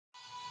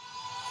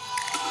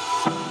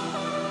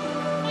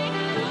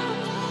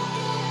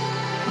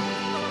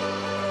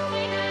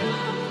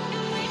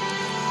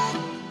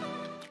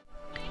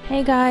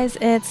Hey guys,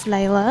 it's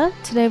Layla.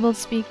 Today we'll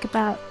speak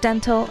about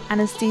dental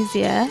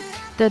anesthesia,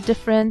 the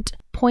different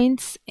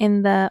points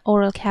in the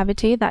oral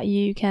cavity that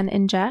you can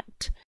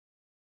inject.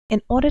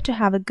 In order to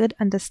have a good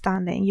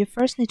understanding, you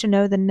first need to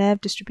know the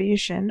nerve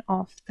distribution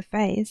of the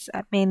face,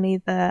 mainly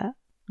the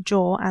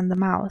jaw and the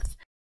mouth.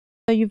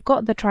 So you've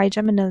got the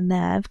trigeminal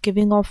nerve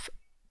giving off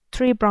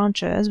three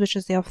branches, which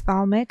is the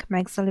ophthalmic,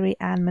 maxillary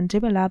and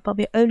mandibular, but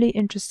we're only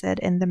interested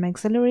in the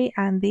maxillary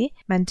and the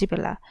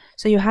mandibular.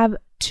 So you have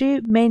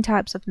two main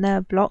types of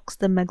nerve blocks,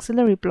 the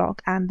maxillary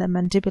block and the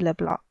mandibular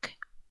block.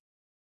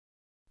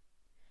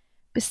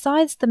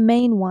 Besides the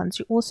main ones,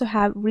 you also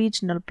have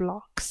regional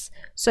blocks.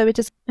 So it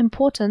is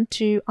important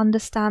to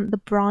understand the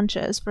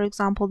branches. For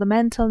example, the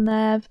mental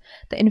nerve,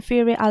 the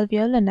inferior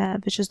alveolar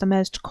nerve, which is the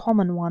most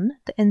common one,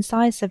 the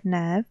incisive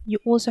nerve. You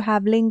also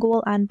have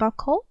lingual and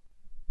buccal.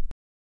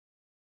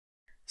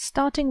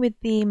 Starting with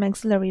the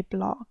maxillary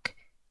block,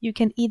 you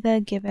can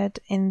either give it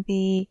in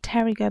the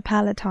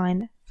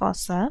pterygopalatine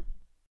fossa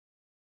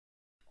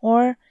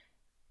or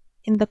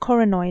in the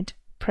coronoid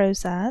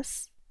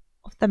process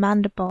of the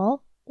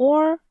mandible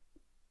or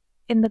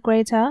in the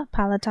greater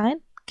palatine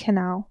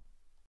canal.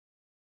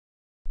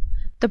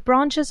 The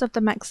branches of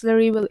the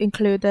maxillary will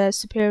include the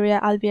superior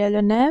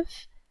alveolar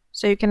nerve,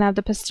 so you can have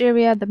the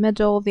posterior, the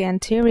middle, the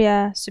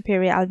anterior,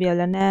 superior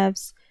alveolar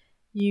nerves.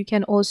 You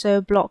can also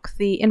block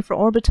the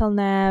infraorbital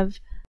nerve,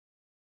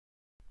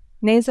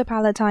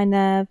 nasopalatine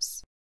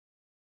nerves.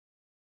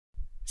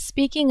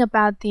 Speaking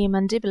about the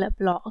mandibular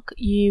block,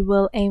 you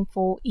will aim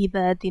for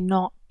either the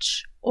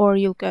notch or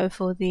you'll go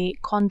for the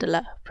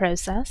condylar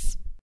process.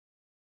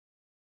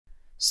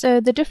 So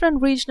the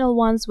different regional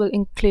ones will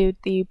include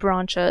the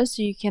branches.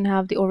 You can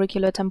have the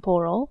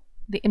auriculotemporal,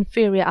 the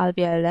inferior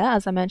alveolar,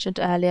 as I mentioned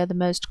earlier, the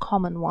most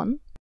common one.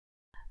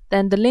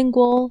 Then the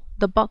lingual,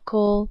 the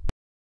buccal,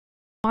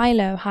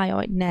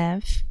 mylohyoid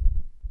nerve.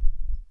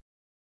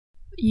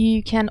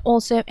 You can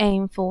also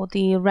aim for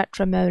the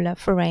retromolar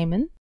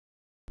foramen.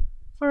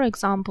 For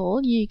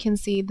example, you can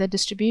see the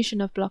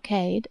distribution of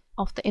blockade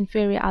of the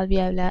inferior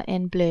alveolar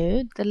in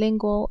blue, the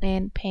lingual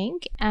in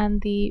pink,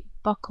 and the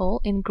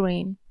buccal in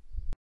green.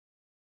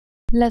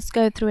 Let's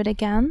go through it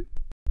again.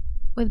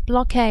 With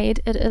blockade,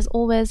 it is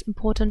always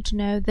important to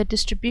know the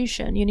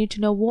distribution. You need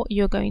to know what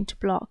you're going to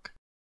block.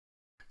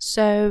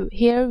 So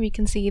here we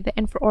can see the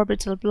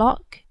infraorbital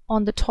block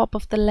on the top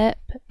of the lip,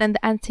 then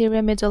the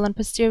anterior, middle, and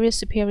posterior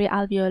superior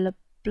alveolar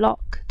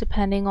block,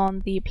 depending on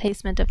the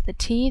placement of the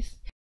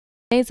teeth,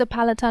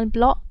 nasopalatine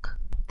block,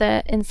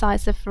 the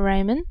incisive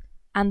foramen,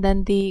 and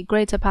then the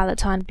greater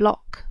palatine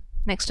block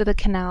next to the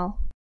canal.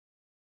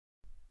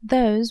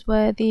 Those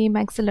were the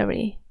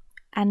maxillary.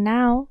 And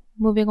now,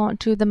 moving on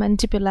to the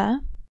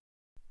mandibular.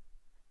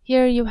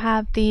 Here you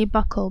have the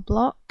buccal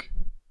block,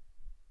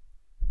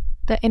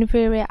 the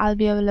inferior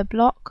alveolar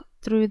block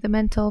through the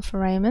mental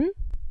foramen.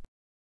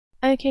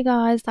 Okay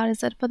guys, that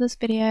is it for this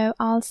video.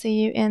 I'll see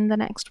you in the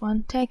next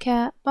one. Take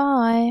care.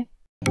 Bye.